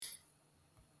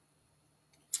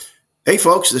Hey,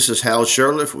 folks, this is Hal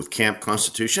Sherliff with Camp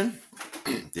Constitution.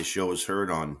 This show is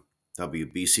heard on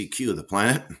WBCQ, The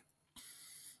Planet,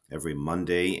 every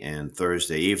Monday and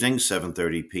Thursday evening,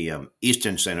 7:30 p.m.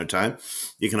 Eastern Standard Time.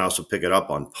 You can also pick it up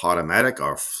on Podomatic,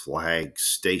 our flag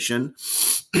station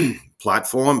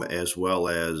platform, as well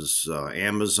as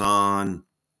Amazon,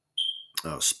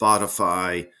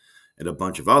 Spotify, and a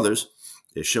bunch of others.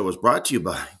 This show is brought to you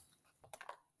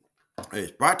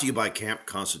by Camp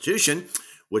Constitution,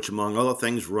 which, among other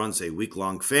things, runs a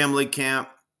week-long family camp,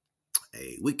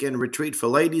 a weekend retreat for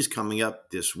ladies coming up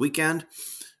this weekend,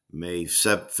 May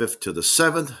 5th to the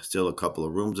 7th. Still a couple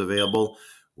of rooms available.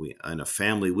 And a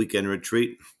family weekend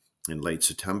retreat in late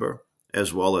September,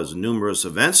 as well as numerous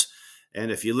events.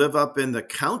 And if you live up in the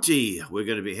county, we're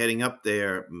going to be heading up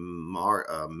there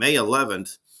May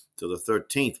 11th to the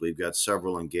 13th. We've got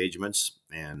several engagements,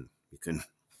 and you can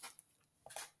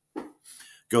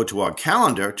go to our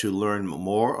calendar to learn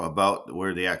more about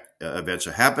where the events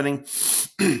are happening.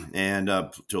 And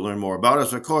to learn more about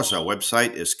us, of course, our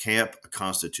website is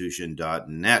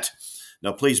campconstitution.net.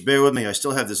 Now, please bear with me. I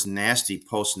still have this nasty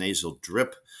post-nasal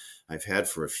drip I've had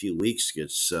for a few weeks.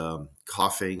 It's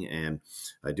coughing, and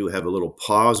I do have a little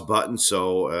pause button,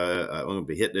 so I'm going to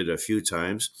be hitting it a few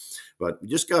times. But we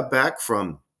just got back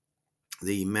from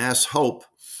the Mass Hope.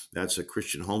 That's a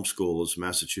Christian homeschoolers,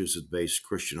 Massachusetts-based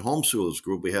Christian homeschoolers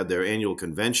group. We had their annual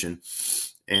convention,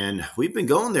 and we've been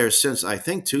going there since, I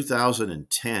think,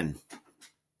 2010,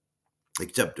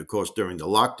 except, of course, during the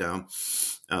lockdown.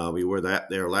 We were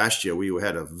there last year. We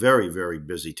had a very, very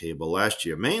busy table last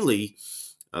year. Mainly,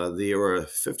 there were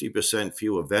 50%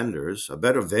 fewer vendors, a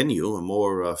better venue, a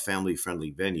more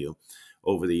family-friendly venue.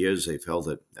 Over the years, they've held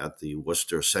it at the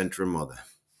Worcester Centrum or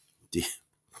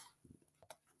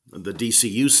the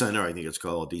DCU Center, I think it's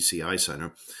called DCI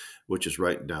Center, which is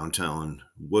right downtown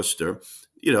Worcester.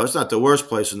 You know, it's not the worst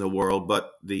place in the world,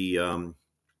 but the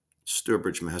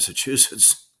Sturbridge,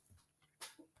 Massachusetts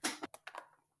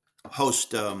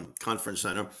host conference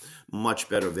center, much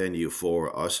better venue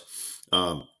for us.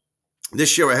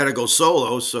 This year I had to go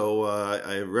solo, so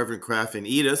Reverend Kraft and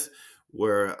Edith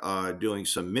were doing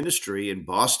some ministry in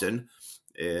Boston.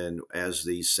 And as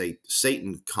the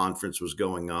Satan conference was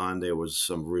going on, there was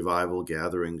some revival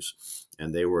gatherings,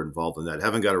 and they were involved in that.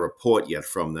 Haven't got a report yet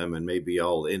from them, and maybe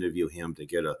I'll interview him to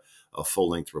get a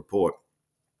full-length report.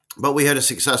 But we had a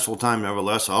successful time,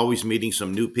 nevertheless, always meeting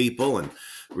some new people and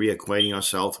reacquainting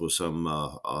ourselves with some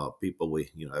people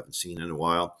we haven't seen in a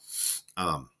while.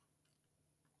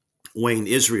 Wayne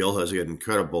Israel has an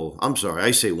incredible, I'm sorry,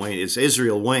 I say Wayne, it's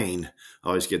Israel Wayne. I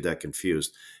always get that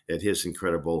confused at his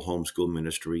incredible homeschool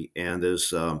ministry. And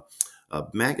there's a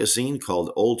magazine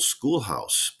called Old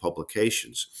Schoolhouse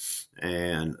Publications.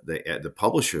 And the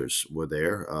publishers were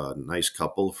there, a nice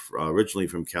couple, originally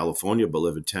from California, but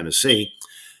live in Tennessee.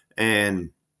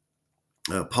 And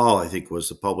Paul, I think was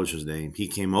the publisher's name. He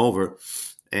came over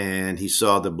and he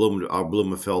saw our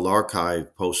Blumenfeld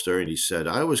archive poster, and he said,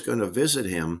 I was going to visit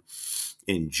him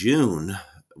in June,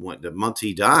 the month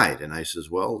he died. And I says,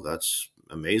 well, that's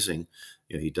amazing.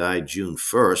 He died June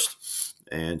 1st.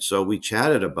 And so we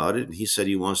chatted about it, and he said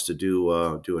he wants to do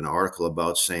an article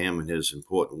about Sam and his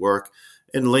important work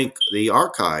and link the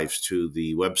archives to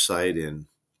the website and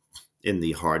in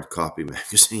the hard copy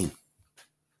magazine.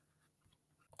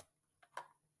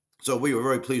 So we were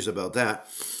very pleased about that.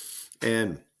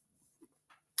 And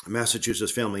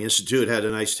Massachusetts Family Institute had a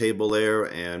nice table there,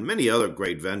 and many other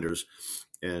great vendors.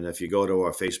 And if you go to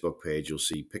our Facebook page, you'll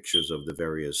see pictures of the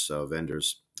various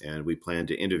vendors. And we plan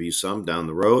to interview some down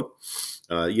the road.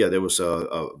 There was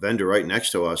a vendor right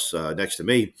next to us, next to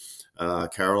me,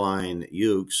 Caroline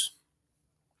Hughes,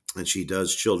 and she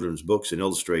does children's books and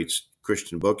illustrates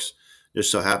Christian books. Just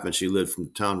so happened she lived from the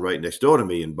town right next door to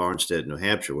me in Barnstead, New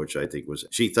Hampshire, which I think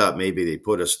she thought maybe they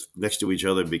put us next to each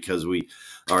other because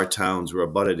our towns were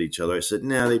abutted each other. I said,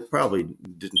 nah, they probably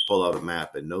didn't pull out a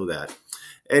map and know that.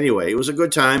 Anyway, it was a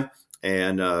good time.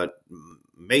 And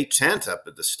May 10th up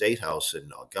at the State House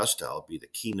in Augusta, I'll be the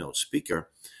keynote speaker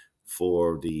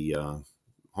for the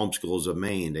Homeschoolers of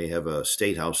Maine. They have a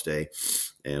State House Day,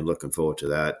 and looking forward to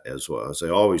that as well. As I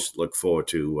always look forward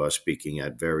to speaking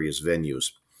at various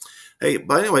venues. Hey,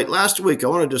 but anyway, last week I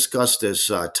want to discuss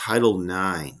this Title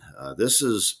IX. This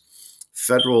is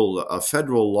a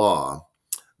federal law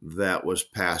that was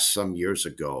passed some years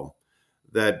ago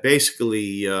that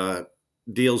basically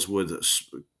deals with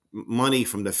money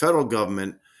from the federal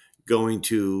government going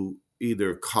to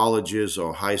either colleges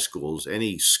or high schools,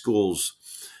 any schools.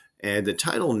 And the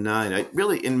Title IX,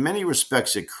 really, in many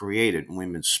respects, it created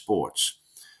women's sports.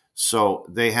 So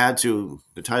they had to,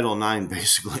 the Title IX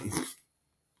basically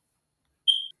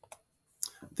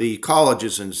the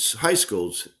colleges and high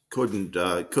schools couldn't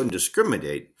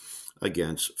discriminate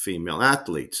against female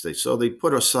athletes. They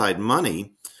put aside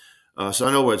money. So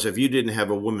in other words, if you didn't have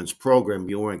a women's program,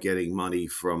 you weren't getting money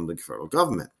from the federal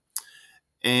government.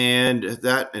 And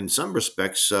that, in some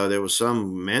respects, there were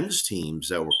some men's teams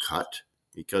that were cut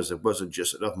because there wasn't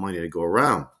just enough money to go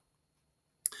around.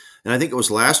 And I think it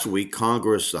was last week,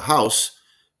 Congress, the House,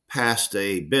 passed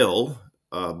a bill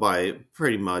by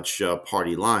pretty much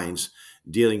party lines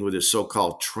dealing with the so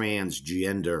called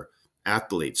transgender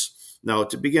athletes. Now,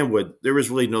 to begin with, there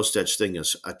is really no such thing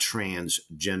as a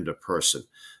transgender person.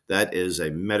 That is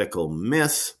a medical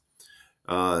myth.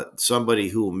 Somebody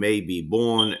who may be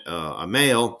born a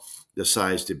male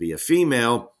decides to be a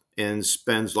female and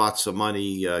spends lots of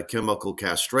money, chemical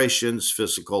castrations,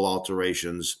 physical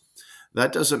alterations.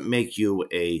 That doesn't make you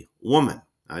a woman.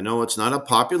 I know it's not a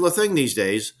popular thing these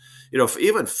days.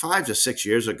 Even 5 to 6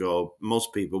 years ago,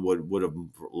 most people would have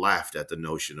laughed at the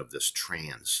notion of this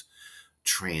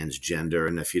transgender.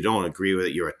 And if you don't agree with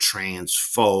it, you're a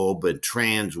transphobe, and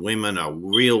trans women are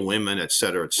real women, et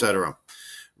cetera, et cetera.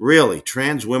 Really,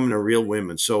 trans women are real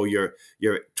women. So you're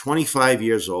 25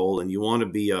 years old and you want to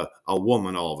be a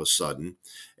woman all of a sudden,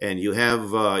 and you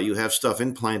have stuff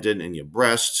implanted in your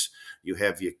breasts. You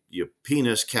have your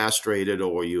penis castrated,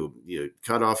 or you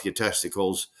cut off your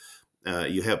testicles.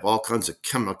 You have all kinds of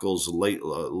chemicals,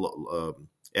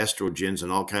 estrogens,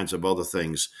 and all kinds of other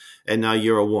things. And now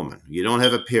you're a woman. You don't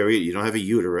have a period. You don't have a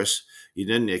uterus. You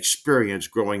didn't experience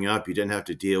growing up. You didn't have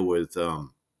to deal with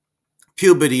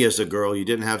puberty as a girl. You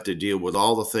didn't have to deal with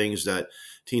all the things that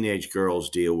teenage girls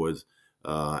deal with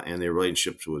and their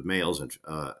relationships with males.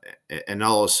 And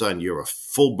all of a sudden, you're a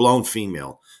full-blown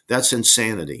female. That's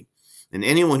insanity. And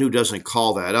anyone who doesn't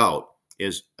call that out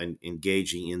is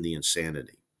engaging in the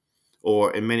insanity.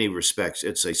 Or in many respects,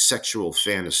 it's a sexual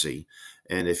fantasy.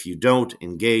 And if you don't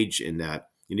engage in that,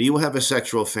 you will have a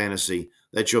sexual fantasy.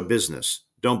 That's your business.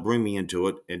 Don't bring me into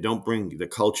it, and don't bring the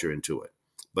culture into it.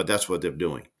 But that's what they're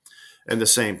doing. And the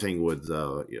same thing with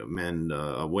men,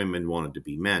 women wanted to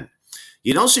be men.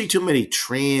 You don't see too many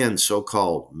trans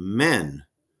so-called men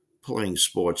playing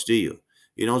sports, do you?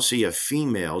 You don't see a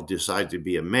female decide to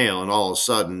be a male and all of a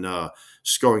sudden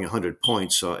scoring 100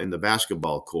 points in the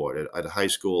basketball court at a high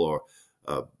school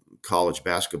or college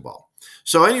basketball.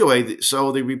 So anyway,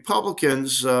 so the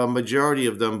Republicans, majority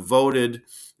of them voted,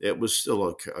 it was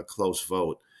still a close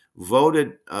vote,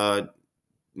 voted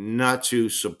not to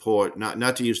support,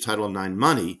 not to use Title IX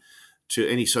money to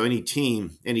any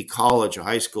team, any college or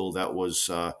high school that was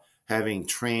having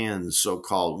trans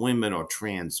so-called women or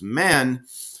trans men.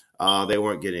 They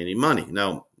weren't getting any money.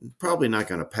 Now, probably not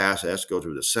going to pass. It has to go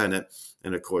through the Senate.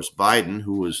 And of course, Biden,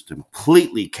 who was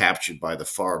completely captured by the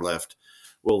far left,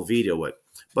 will veto it.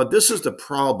 But this is the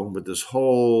problem with this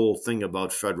whole thing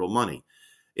about federal money.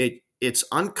 It's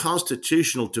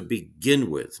unconstitutional to begin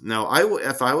with. Now,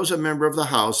 if I was a member of the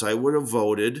House, I would have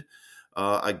voted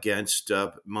against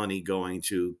money going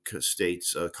to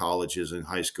states, colleges, and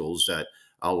high schools that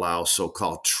allow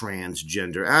so-called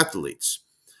transgender athletes.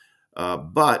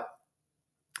 But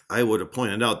I would have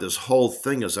pointed out this whole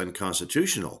thing is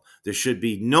unconstitutional. There should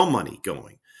be no money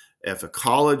going. If a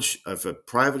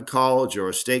private college or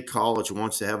a state college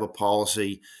wants to have a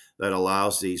policy that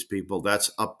allows these people,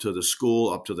 that's up to the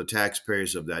school, up to the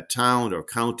taxpayers of that town or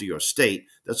county or state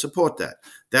that support that.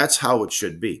 That's how it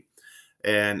should be.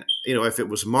 And, if it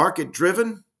was market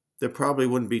driven, there probably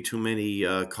wouldn't be too many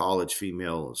college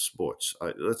female sports.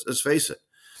 Let's face it.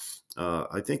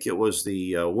 I think it was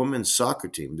the women's soccer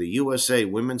team, the USA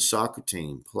women's soccer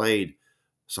team played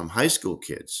some high school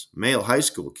kids, male high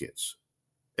school kids,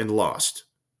 and lost.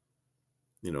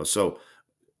 So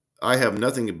I have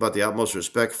nothing but the utmost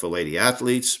respect for lady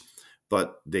athletes,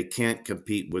 but they can't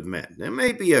compete with men. There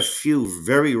may be a few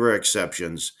very rare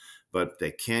exceptions, but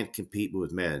they can't compete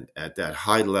with men at that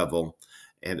high level.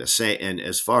 And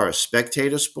as far as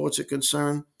spectator sports are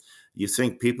concerned, you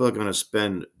think people are going to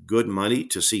spend good money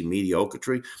to see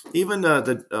mediocrity? Even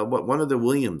one of the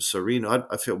Williams, Serena,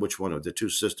 I forget which one of the two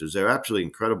sisters, they're absolutely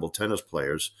incredible tennis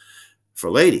players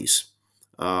for ladies.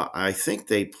 I think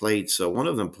they played, so one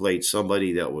of them played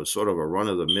somebody that was sort of a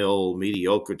run-of-the-mill,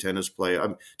 mediocre tennis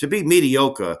player. To be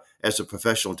mediocre as a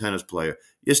professional tennis player,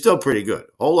 you're still pretty good.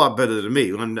 A whole lot better than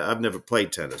me. I've never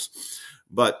played tennis.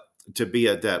 But to be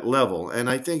at that level, and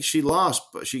I think she lost,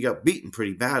 but she got beaten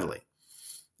pretty badly.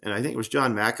 And I think it was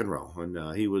John McEnroe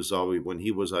when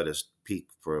he was at his peak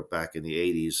for back in the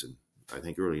 80s and I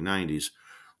think early 90s.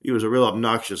 He was a real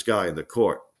obnoxious guy in the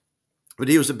court. But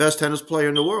he was the best tennis player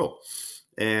in the world.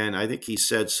 And I think he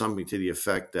said something to the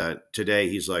effect that today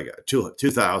he's like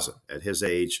 2,000 at his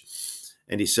age.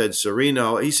 And he said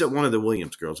Serena, he said one of the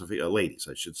Williams girls, ladies,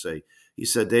 I should say, he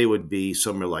said they would be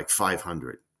somewhere like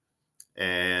 500.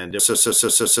 And there's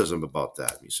cynicism about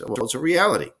that. He said, well, it's a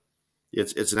reality.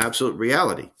 It's an absolute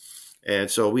reality. And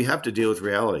so we have to deal with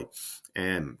reality.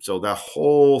 And so that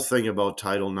whole thing about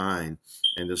Title IX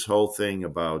and this whole thing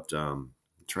about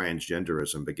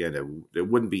transgenderism, again, there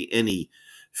wouldn't be any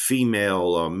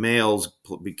female males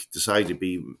decide to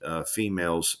be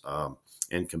females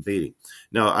and competing.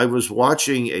 Now, I was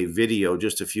watching a video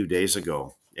just a few days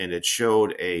ago, and it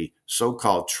showed a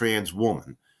so-called trans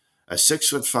woman, a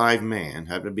 6'5" man,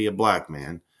 happened to be a black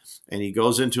man, and he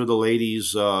goes into the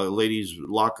ladies'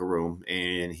 locker room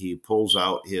and he pulls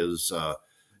out his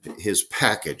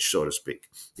package, so to speak.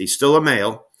 He's still a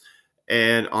male,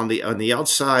 and on the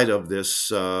outside of this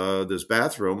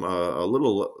bathroom, a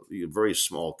little very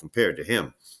small compared to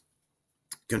him,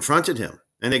 confronted him,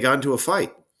 and they got into a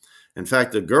fight. In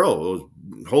fact, the girl was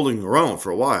holding her own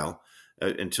for a while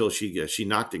until she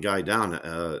knocked the guy down,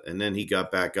 and then he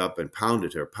got back up and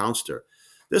pounced her.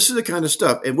 This is the kind of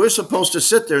stuff, and we're supposed to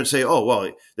sit there and say, "Oh, well,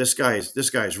 this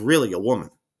guy's really a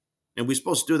woman," and we're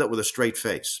supposed to do that with a straight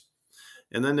face.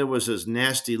 And then there was this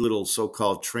nasty little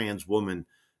so-called trans woman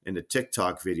in the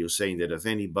TikTok video saying that if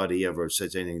anybody ever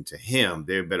says anything to him,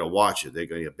 they better watch it. They're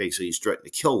going to basically threaten to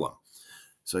kill them.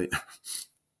 So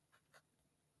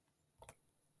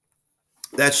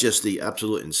that's just the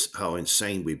absolute how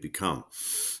insane we've become.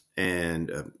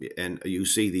 And you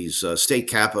see these state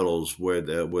capitals where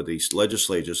these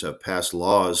legislators have passed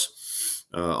laws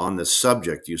on this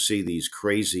subject. You see these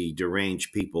crazy,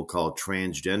 deranged people called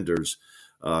transgenders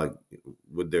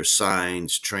with their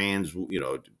signs, trans,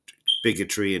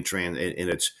 bigotry and trans, and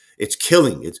it's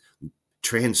killing. It's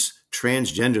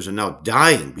transgenders are now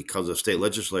dying because of state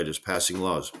legislators passing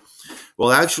laws.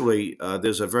 Well, actually,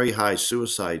 there's a very high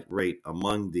suicide rate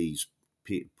among these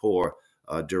poor,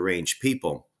 deranged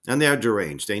people. And they're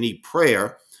deranged. They need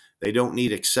prayer. They don't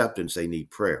need acceptance. They need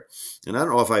prayer. And I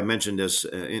don't know if I mentioned this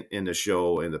in the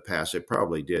show in the past. I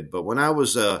probably did. But when I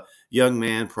was a young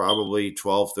man, probably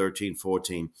 12, 13,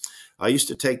 14, I used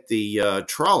to take the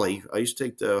trolley.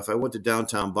 If I went to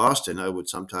downtown Boston, I would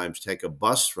sometimes take a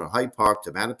bus from Hyde Park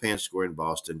to Mattapan Square in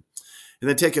Boston, and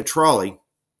then take a trolley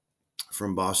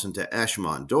from Boston to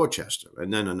Ashmont, Dorchester,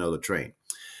 and then another train.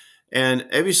 And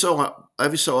every so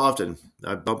often,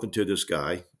 I bump into this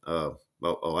guy. I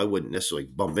wouldn't necessarily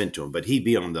bump into him, but he'd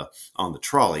be on the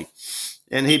trolley,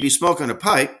 and he'd be smoking a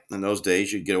pipe. In those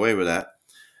days, you'd get away with that.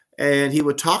 And he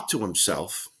would talk to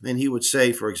himself, and he would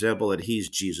say, for example, that he's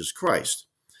Jesus Christ.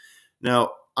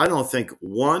 Now, I don't think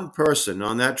one person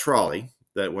on that trolley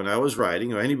that when I was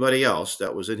riding, or anybody else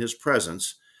that was in his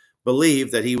presence,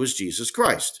 believed that he was Jesus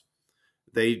Christ.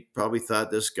 They probably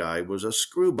thought this guy was a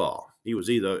screwball. He was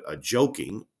either a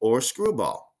joking or a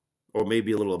screwball, or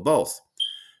maybe a little of both.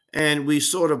 And we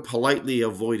sort of politely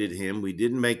avoided him. We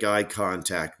didn't make eye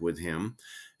contact with him.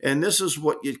 And this is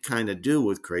what you kind of do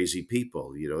with crazy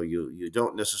people. You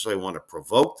don't necessarily want to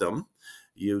provoke them.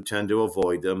 You tend to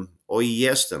avoid them or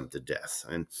yes them to death.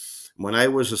 And when I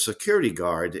was a security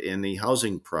guard in the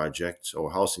housing project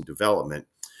or housing development,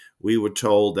 we were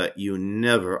told that you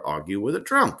never argue with a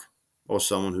drunk or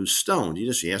someone who's stoned. You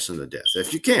just yes them to death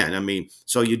if you can.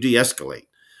 So you de-escalate.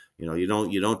 You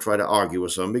don't try to argue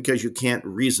with someone because you can't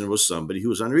reason with somebody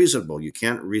who's unreasonable. You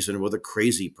can't reason with a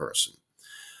crazy person.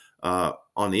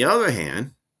 On the other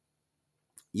hand,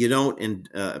 you don't.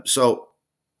 So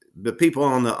the people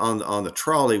on the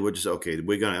trolley would just okay.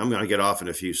 I'm gonna get off in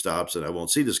a few stops and I won't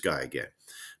see this guy again.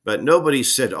 But nobody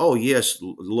said, "Oh yes,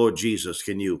 Lord Jesus,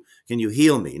 can you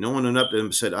heal me?" No one went up to him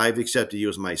and said, "I've accepted you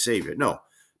as my Savior." No,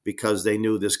 because they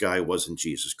knew this guy wasn't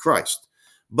Jesus Christ.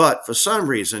 But for some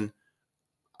reason,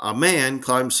 a man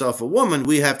called himself a woman.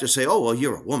 We have to say, "Oh well,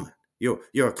 you're a woman. You're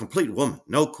a complete woman.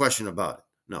 No question about it."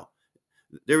 No.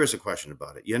 There is a question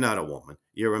about it. You're not a woman.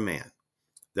 You're a man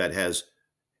that has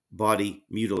body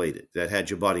mutilated, that had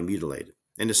your body mutilated.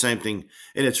 And the same thing,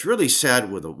 and it's really sad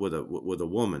with a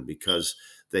woman because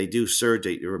they do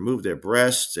surgery, they remove their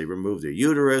breasts, they remove their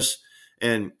uterus,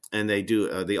 and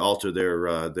they alter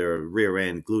their rear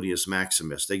end gluteus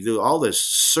maximus. They do all this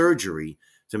surgery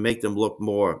to make them look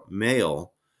more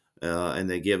male, and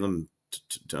they give them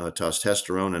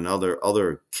testosterone and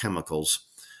other chemicals.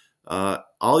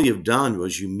 All you've done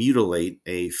was you mutilate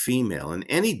a female, and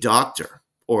any doctor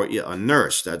or a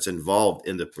nurse that's involved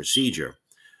in the procedure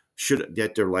should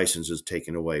get their licenses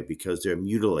taken away because they're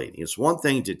mutilating. It's one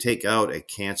thing to take out a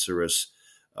cancerous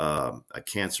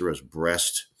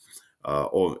breast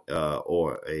or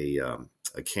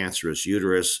a cancerous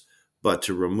uterus, but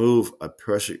to remove a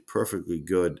perfectly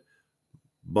good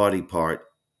body part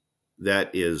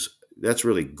that is that's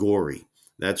really gory.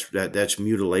 That's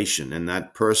mutilation, and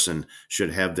that person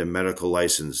should have their medical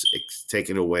license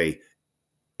taken away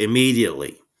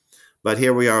immediately. But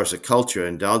here we are as a culture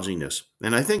indulging this.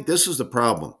 And I think this is the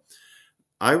problem.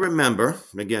 I remember,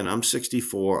 again, I'm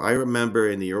 64. I remember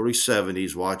in the early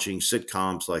 70s watching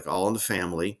sitcoms like All in the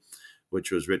Family, which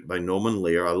was written by Norman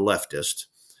Lear, a leftist,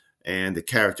 and the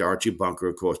character Archie Bunker,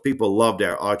 of course. People loved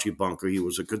our Archie Bunker. He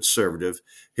was a conservative.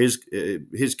 His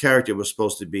character was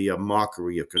supposed to be a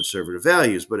mockery of conservative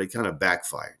values, but it kind of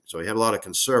backfired. So he had a lot of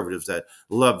conservatives that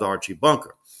loved Archie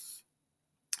Bunker.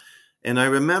 And I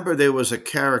remember there was a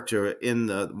character in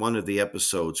one of the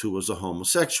episodes who was a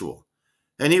homosexual.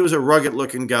 And he was a rugged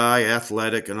looking guy,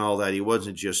 athletic and all that. He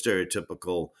wasn't just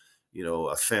stereotypical,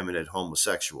 effeminate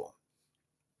homosexual.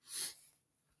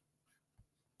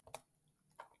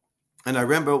 And I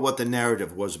remember what the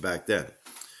narrative was back then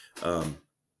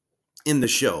in the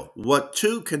show. What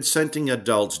two consenting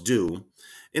adults do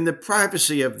in the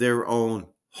privacy of their own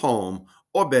home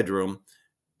or bedroom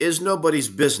is nobody's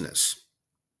business.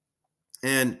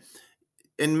 And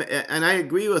I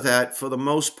agree with that for the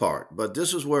most part, but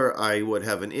this is where I would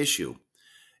have an issue.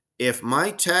 If my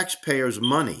taxpayers'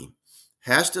 money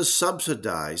has to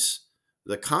subsidize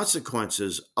the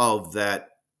consequences of that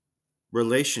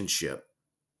relationship,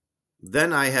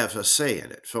 then I have a say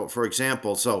in it. So, for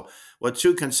example, what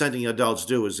two consenting adults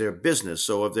do is their business.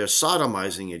 So if they're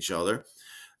sodomizing each other,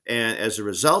 and as a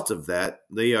result of that,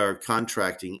 they are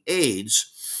contracting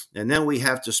AIDS, and then we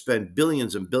have to spend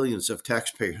billions and billions of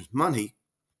taxpayers' money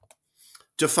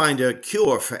to find a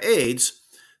cure for AIDS,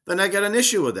 then I got an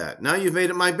issue with that. Now you've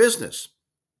made it my business.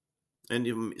 And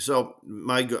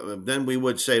then we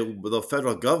would say the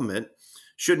federal government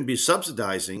shouldn't be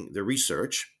subsidizing the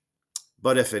research.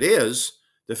 But if it is,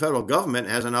 the federal government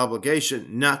has an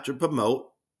obligation not to promote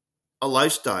a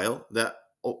lifestyle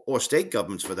or state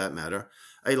governments for that matter,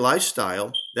 a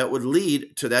lifestyle that would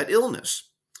lead to that illness.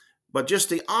 But just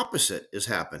the opposite is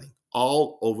happening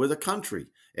all over the country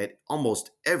at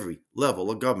almost every level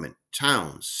of government: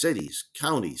 towns, cities,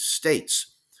 counties,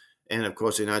 states, and of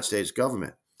course the United States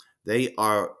government. They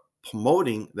are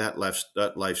promoting that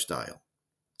lifestyle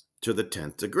to the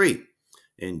 10th degree.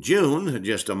 In June,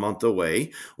 just a month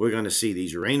away, we're going to see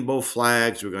these rainbow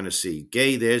flags. We're going to see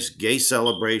gay this, gay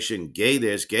celebration, gay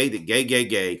this, gay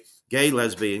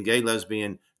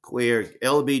lesbian, queer,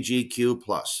 LBGQ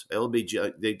plus,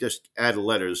 LBG. They just add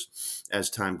letters as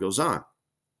time goes on.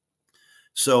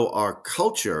 So our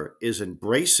culture is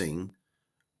embracing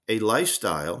a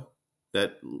lifestyle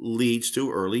that leads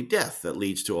to early death, that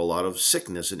leads to a lot of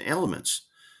sickness and ailments.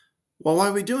 Well, why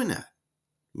are we doing that?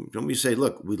 Don't we say,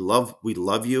 look, we love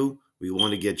you. We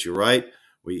want to get you right.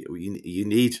 You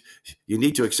need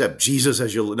to accept Jesus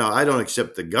as your. Now, I don't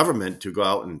accept the government to go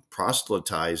out and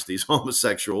proselytize these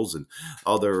homosexuals and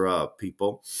other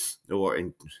people who are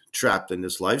trapped in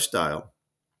this lifestyle,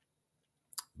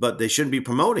 but they shouldn't be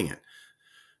promoting it.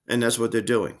 And that's what they're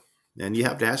doing. And you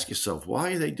have to ask yourself,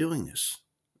 why are they doing this?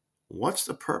 What's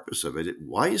the purpose of it?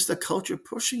 Why is the culture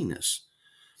pushing this?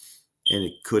 And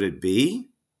could it be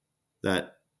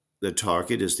that the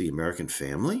target is the American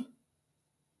family?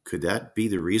 Could that be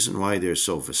the reason why they're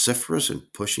so vociferous in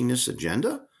pushing this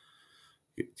agenda?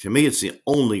 To me, it's the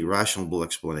only rational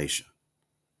explanation.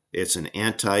 It's an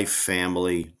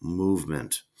anti-family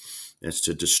movement. It's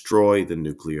to destroy the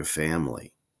nuclear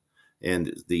family.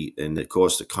 And of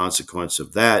course, the consequence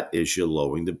of that is you're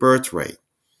lowering the birth rate.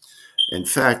 In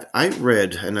fact, I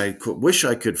read, and I wish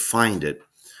I could find it,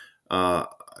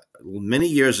 many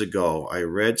years ago, I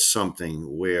read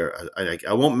something where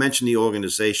I won't mention the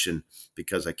organization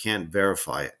because I can't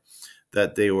verify it,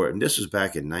 that they were, and this was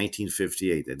back in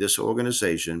 1958, that this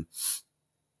organization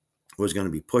was going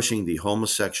to be pushing the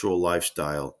homosexual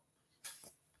lifestyle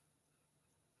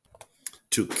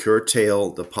to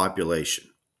curtail the population.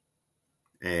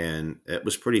 And it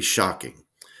was pretty shocking.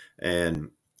 And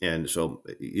so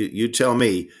you tell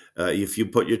me, if you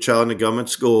put your child in a government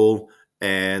school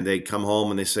and they come home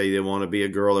and they say they want to be a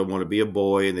girl, they want to be a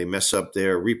boy, and they mess up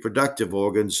their reproductive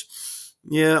organs.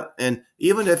 Yeah, and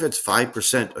even if it's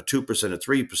 5% or 2% or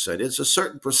 3%, it's a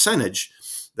certain percentage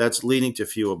that's leading to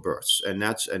fewer births. And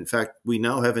that's, in fact, we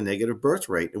now have a negative birth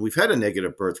rate, and we've had a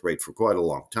negative birth rate for quite a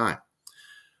long time.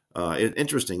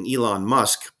 Interesting, Elon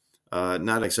Musk,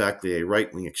 not exactly a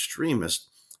right-wing extremist,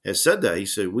 has said that. He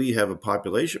said, we have a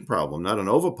population problem, not an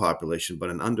overpopulation,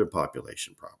 but an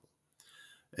underpopulation problem.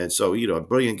 And so, a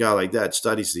brilliant guy like that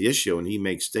studies the issue and he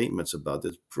makes statements about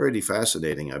this. Pretty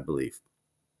fascinating, I believe.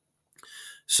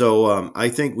 So I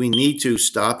think we need to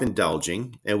stop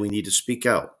indulging and we need to speak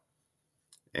out.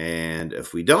 And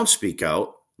if we don't speak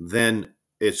out, then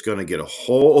it's going to get a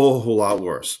whole lot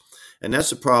worse. And that's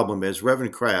the problem. As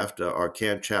Reverend Kraft, our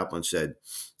camp chaplain, said,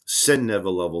 sin never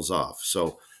levels off.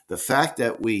 So the fact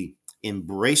that we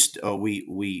embraced,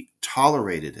 we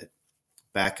tolerated it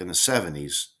back in the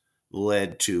 70s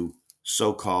led to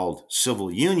so-called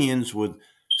civil unions with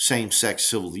same-sex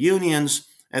civil unions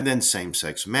and then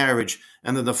same-sex marriage,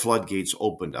 and then the floodgates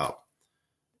opened up.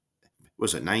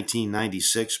 Was it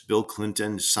 1996? Bill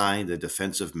Clinton signed the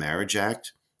Defense of Marriage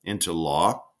Act into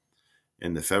law,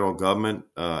 and the federal government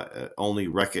only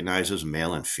recognizes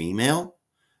male and female.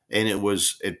 And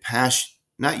it passed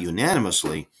not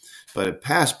unanimously, but it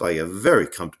passed by a very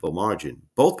comfortable margin.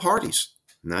 Both parties,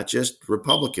 not just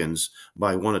Republicans,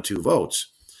 by 1 or 2 votes.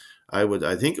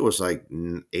 I think it was like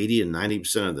 80 and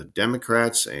 90% of the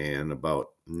Democrats and about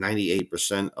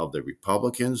 98% of the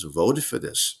Republicans voted for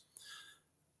this.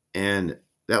 And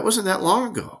that wasn't that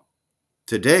long ago.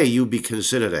 Today, you'd be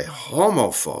considered a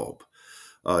homophobe,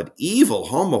 an evil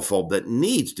homophobe that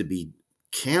needs to be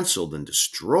canceled and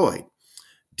destroyed,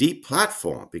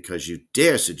 deplatformed, because you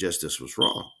dare suggest this was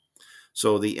wrong.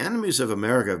 So the enemies of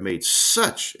America have made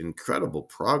such incredible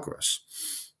progress.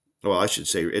 Well, I should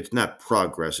say it's not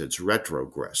progress, it's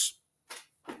retrogress.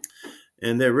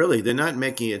 And they're not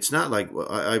making, it's not like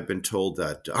I've been told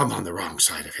that I'm on the wrong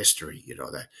side of history,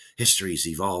 that history is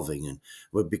evolving and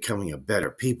we're becoming a better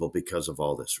people because of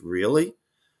all this. Really?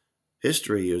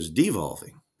 History is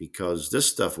devolving because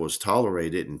this stuff was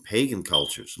tolerated in pagan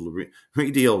cultures.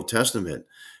 Read the Old Testament,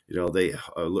 they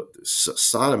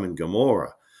Sodom and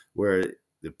Gomorrah, where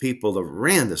the people that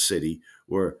ran the city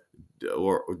were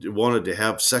or wanted to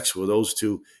have sex with those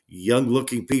 2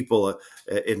 young-looking people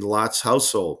in Lot's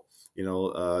household.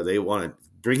 They want to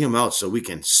bring him out so we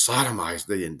can sodomize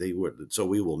them. So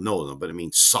we will know them, but it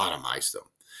means sodomize them.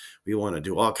 We want to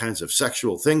do all kinds of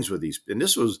sexual things with these. And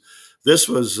this was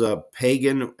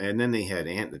pagan. And then they had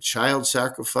the child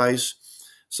sacrifice.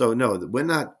 So no, we're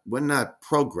not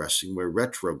progressing. We're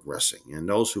retrogressing. And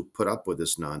those who put up with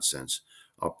this nonsense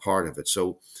are part of it.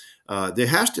 So there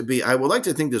has to be. I would like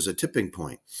to think there's a tipping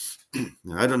point.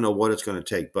 I don't know what it's going to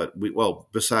take, but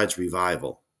besides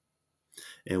revival.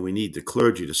 And we need the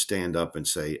clergy to stand up and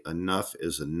say, enough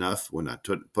is enough. We're not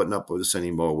putting up with this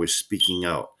anymore. We're speaking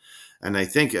out. And I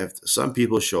think if some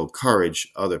people show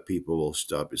courage, other people will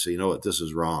stop and say, you know what, this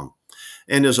is wrong.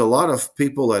 And there's a lot of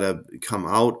people that have come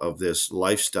out of this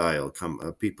lifestyle,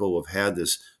 people who have had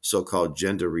this so-called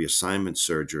gender reassignment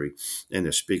surgery, and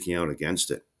they're speaking out against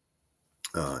it.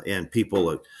 And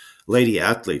people, lady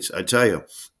athletes, I tell you,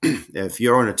 if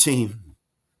you're on a team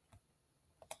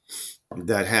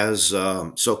that has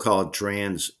so-called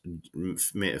trans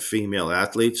female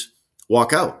athletes,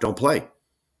 walk out, don't play.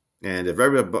 And if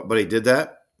everybody did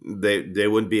that, there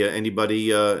wouldn't be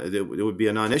anybody, there would be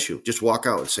a non-issue. Just walk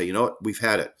out and say, you know what, we've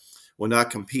had it. We're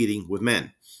not competing with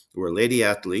men. We're lady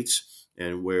athletes,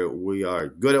 and we are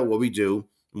good at what we do,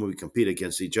 and we compete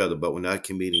against each other, but we're not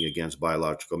competing against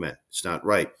biological men. It's not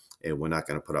right, and we're not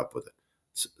going to put up with it.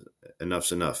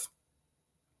 Enough's enough.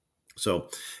 So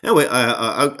anyway,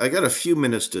 I got a few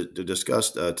minutes to discuss,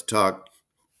 to talk.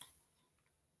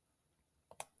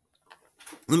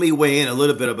 Let me weigh in a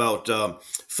little bit about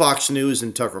Fox News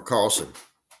and Tucker Carlson.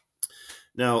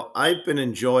 Now, I've been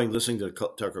enjoying listening to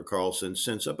Tucker Carlson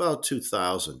since about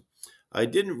 2000. I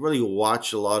didn't really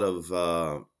watch a lot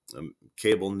of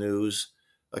cable news.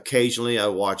 Occasionally, I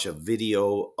watch a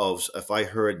video of, if I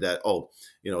heard that,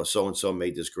 so-and-so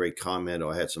made this great comment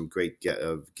or had some great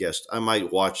guest, I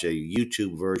might watch a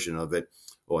YouTube version of it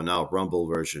or now Rumble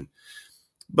version.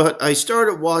 But I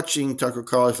started watching Tucker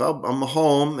Carlson. If I'm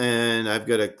home and I've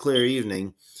got a clear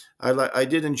evening, I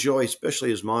did enjoy, especially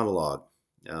his monologue.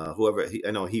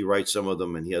 I know he writes some of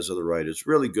them and he has other writers.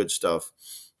 Really good stuff.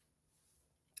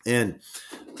 And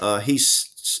he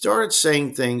started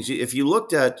saying things. If you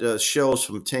looked at shows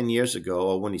from 10 years ago,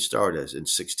 or when he started, in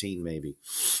 16 maybe,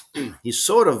 he's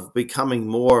sort of becoming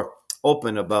more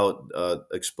open about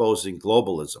exposing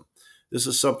globalism. This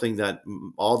is something that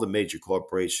all the major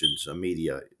corporations,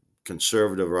 media,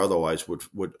 conservative or otherwise,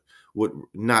 would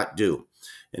not do.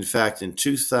 In fact, in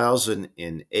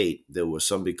 2008, there was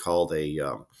something called a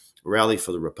Rally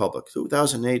for the Republic.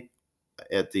 2008,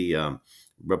 at the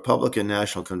Republican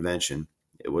National Convention,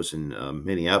 it was in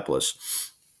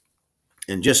Minneapolis.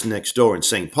 And just next door in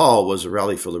St. Paul was a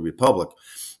Rally for the Republic.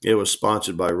 It was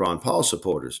sponsored by Ron Paul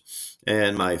supporters.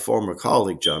 And my former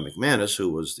colleague, John McManus, who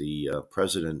was the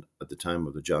president at the time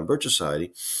of the John Birch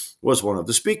Society, was one of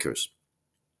the speakers.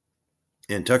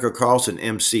 And Tucker Carlson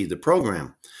emceed the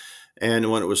program. And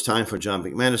when it was time for John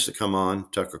McManus to come on,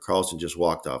 Tucker Carlson just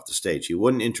walked off the stage. He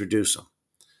wouldn't introduce him.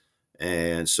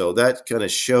 And so that kind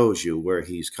of shows you where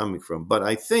he's coming from. But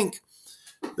I think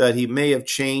that he may have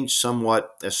changed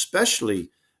somewhat, especially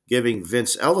giving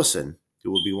Vince Ellison, who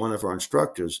will be one of our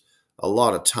instructors, a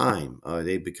lot of time.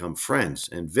 They become friends,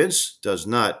 and Vince does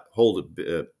not pull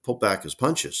back his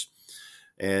punches.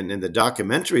 And in the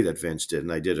documentary that Vince did,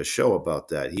 and I did a show about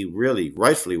that, he really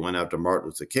rightfully went after Martin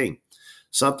Luther King,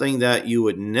 something that you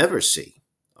would never see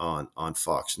on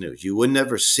Fox News. You would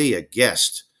never see a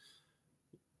guest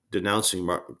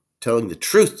telling the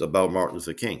truth about Martin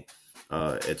Luther King.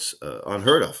 It's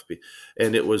unheard of.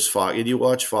 And it was Fox. And you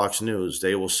watch Fox News,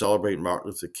 they will celebrate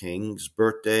Martin Luther King's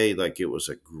birthday like it was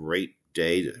a great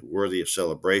day, worthy of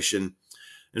celebration.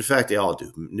 In fact, they all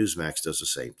do. Newsmax does the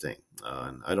same thing.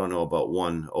 And I don't know about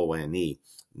one ONE.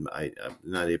 I'm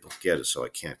not able to get it, so I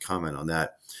can't comment on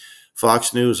that.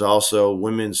 Fox News also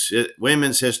Women's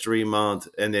History Month,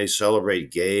 and they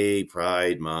celebrate Gay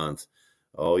Pride Month.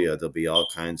 Oh yeah, there'll be all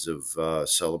kinds of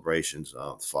celebrations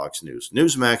on Fox News.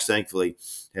 Newsmax, thankfully,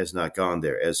 has not gone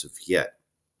there as of yet.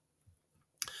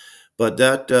 But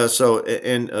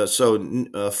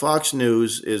Fox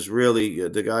News is really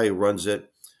the guy who runs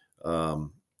it,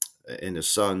 and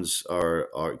his sons are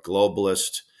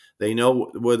globalist. They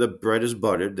know where the bread is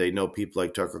buttered. They know people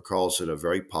like Tucker Carlson are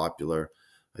very popular.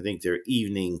 I think their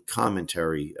evening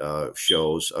commentary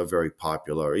shows are very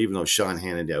popular. Even though Sean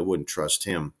Hannity, I wouldn't trust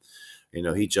him.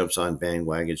 He jumps on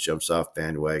bandwagons, jumps off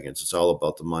bandwagons. It's all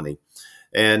about the money.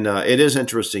 And it is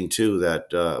interesting, too,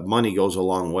 that money goes a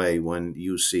long way when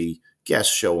you see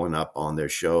guests showing up on their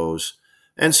shows.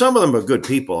 And some of them are good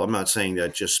people. I'm not saying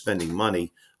that just spending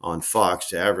money on Fox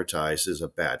to advertise is a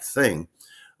bad thing.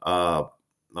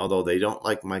 Although they don't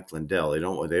like Mike Lindell.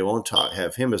 They won't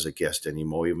have him as a guest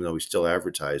anymore, even though he still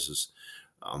advertises.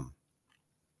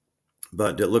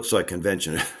 But it looks like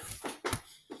Convention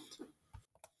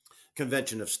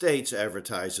of States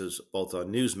advertises both on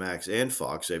Newsmax and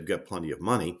Fox. They've got plenty of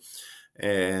money,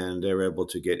 and they're able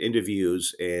to get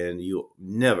interviews, and you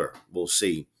never will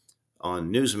see on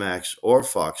Newsmax or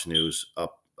Fox News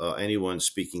anyone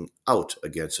speaking out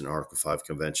against an Article 5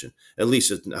 convention. At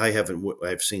least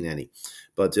I've seen any,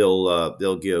 but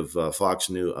they'll give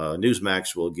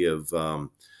Newsmax will give the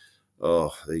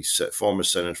former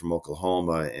senator from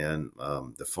Oklahoma and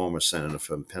the former senator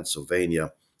from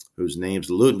Pennsylvania, whose names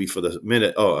elude me for the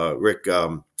minute. Rick.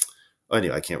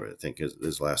 Anyway, I can't really think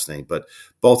his last name, but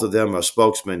both of them are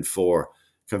spokesmen for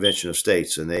Convention of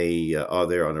States, and they are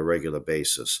there on a regular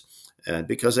basis. And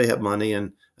because they have money,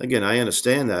 and again, I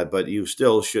understand that, but you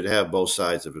still should have both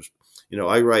sides of it.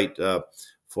 I write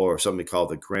for something called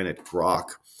the Granite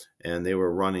Grok, and they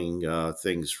were running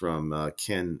things from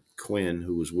Ken Quinn,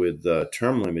 who was with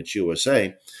Term Limits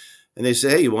USA. And they say,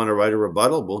 hey, you want to write a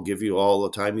rebuttal? We'll give you all the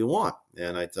time you want.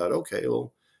 And I thought, okay,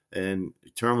 well, and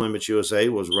Term Limits USA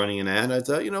was running an ad. I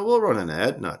thought, we'll run an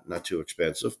ad, not too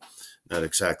expensive, not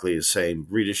exactly the same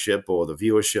readership or the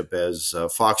viewership as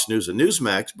Fox News and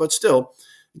Newsmax, but still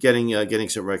getting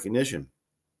some recognition.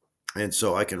 And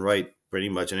so I can write pretty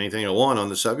much anything I want on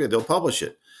the subject. They'll publish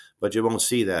it, but you won't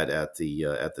see that at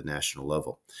the national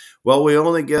level. Well, we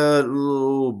only got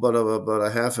about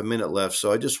a half a minute left,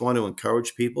 so I just want to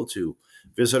encourage people to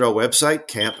visit our website,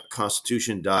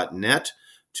 campconstitution.net,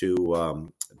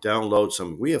 to download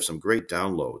some. We have some great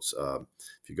downloads.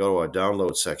 If you go to our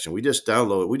download section, we just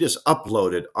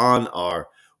uploaded on our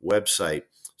website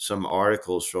some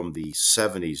articles from the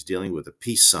 70s dealing with the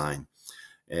peace sign.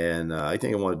 And I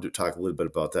think I want to talk a little bit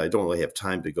about that. I don't really have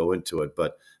time to go into it,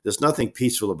 but there's nothing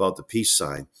peaceful about the peace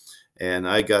sign. And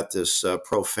I got this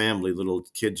pro-family little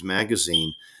kids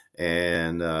magazine,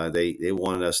 and they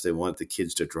wanted the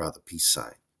kids to draw the peace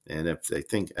sign. And if they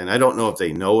think, and I don't know if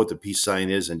they know what the peace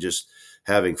sign is and just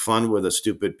having fun with the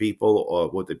stupid people, or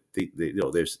what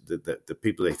there's the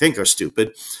people they think are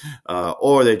stupid,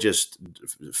 or they just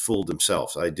fooled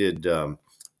themselves. I did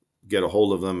get a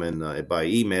hold of them and by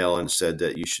email and said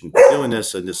that you shouldn't be doing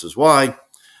this and this is why.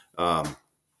 But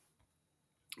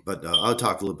I'll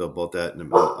talk a little bit about that in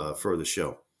a further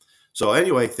show. So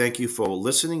anyway, thank you for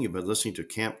listening. You've been listening to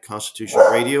Camp Constitution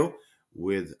Radio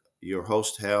with your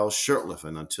host, Hal Shurtleff.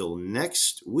 And until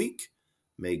next week,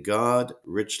 may God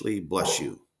richly bless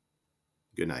you.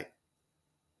 Good night.